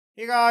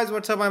Hey guys,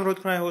 what's up? I'm Rohit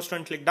Khurana, host on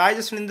Intellect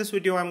Digest, and in this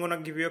video, I'm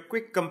gonna give you a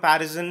quick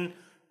comparison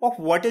of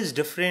what is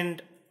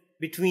different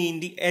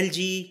between the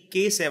LG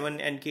K7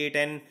 and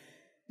K10.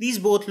 These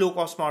both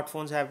low-cost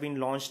smartphones have been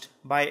launched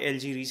by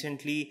LG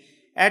recently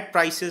at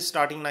prices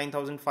starting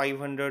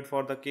 9,500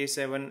 for the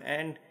K7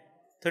 and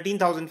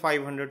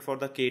 13,500 for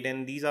the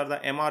K10. These are the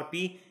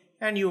MRP,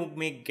 and you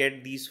may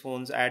get these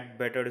phones at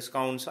better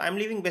discounts. I'm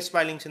leaving Best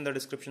Buy links in the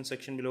description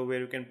section below where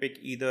you can pick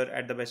either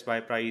at the Best Buy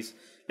price.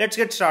 Let's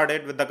get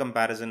started with the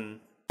comparison.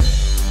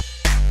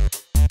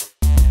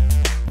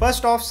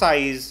 First off,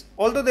 size.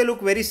 Although they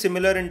look very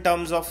similar in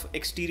terms of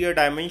exterior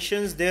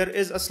dimensions, there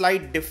is a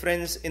slight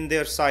difference in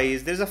their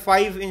size. There's a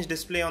 5-inch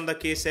display on the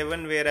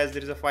K7, whereas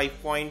there is a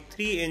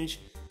 5.3-inch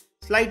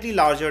slightly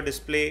larger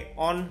display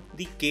on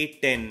the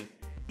K10.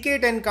 The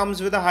K10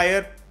 comes with a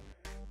higher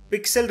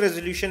pixel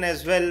resolution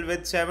as well,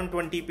 with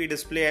 720p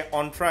display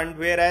on front,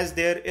 whereas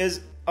there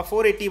is a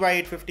 480 by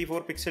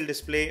 854 pixel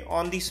display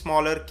on the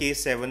smaller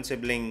K7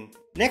 sibling.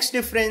 Next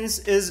difference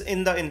is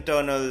in the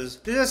internals.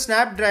 This is a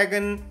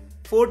Snapdragon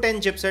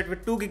 410 chipset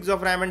with 2 gigs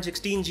of RAM and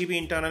 16 GB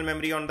internal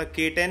memory on the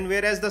K10,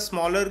 whereas the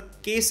smaller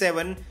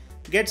K7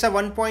 gets a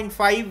 1.5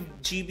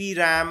 GB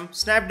RAM,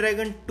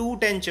 Snapdragon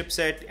 210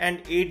 chipset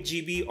and 8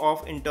 GB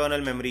of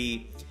internal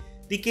memory.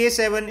 The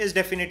K7 is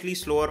definitely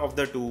slower of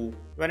the two.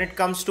 When it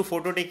comes to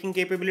photo taking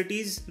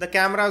capabilities, the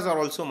cameras are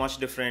also much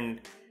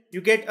different. You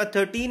get a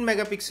 13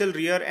 megapixel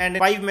rear and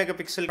 5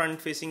 megapixel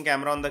front facing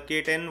camera on the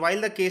K10, while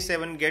the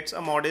K7 gets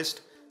a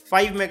modest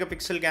 5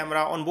 megapixel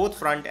camera on both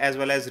front as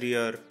well as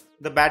rear.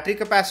 The battery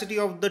capacity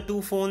of the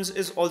two phones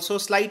is also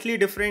slightly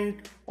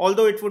different,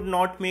 although it would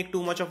not make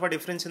too much of a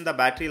difference in the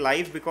battery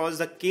life, because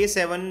the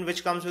K7,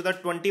 which comes with a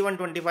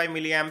 2125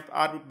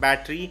 mAh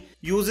battery,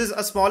 uses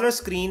a smaller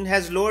screen,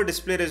 has lower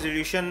display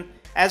resolution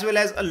as well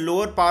as a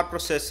lower power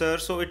processor,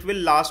 so it will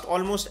last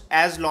almost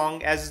as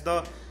long as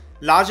the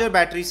larger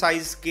battery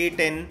size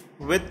K10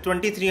 with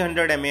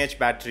 2300 mAh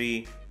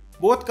battery.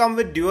 Both come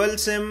with dual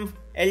SIM,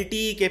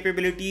 LTE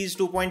capabilities,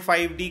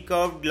 2.5D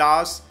curved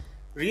glass.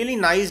 Really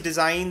nice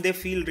design. They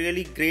feel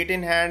really great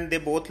in hand. They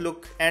both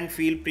look and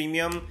feel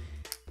premium,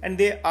 and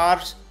they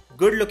are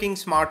good looking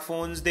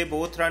smartphones. They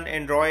both run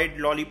Android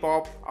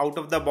Lollipop out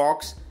of the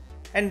box,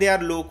 and they are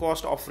low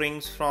cost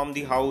offerings from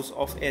the house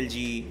of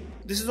LG.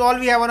 This is all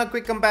we have on a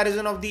quick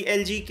comparison of the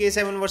LG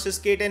K7 versus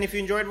K10. If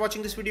you enjoyed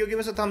watching this video, give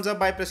us a thumbs up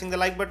by pressing the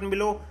like button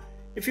below.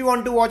 If you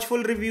want to watch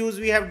full reviews,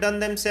 we have done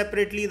them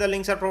separately. The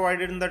links are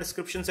provided in the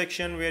description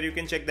section where you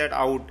can check that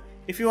out.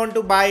 If you want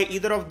to buy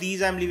either of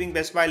these, I'm leaving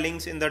Best Buy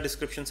links in the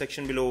description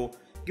section below.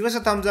 Give us a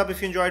thumbs up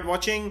if you enjoyed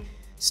watching.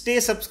 Stay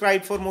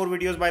subscribed for more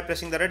videos by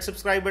pressing the red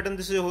subscribe button.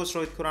 This is your host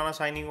Rohit Khurana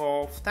signing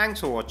off. Thanks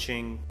for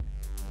watching.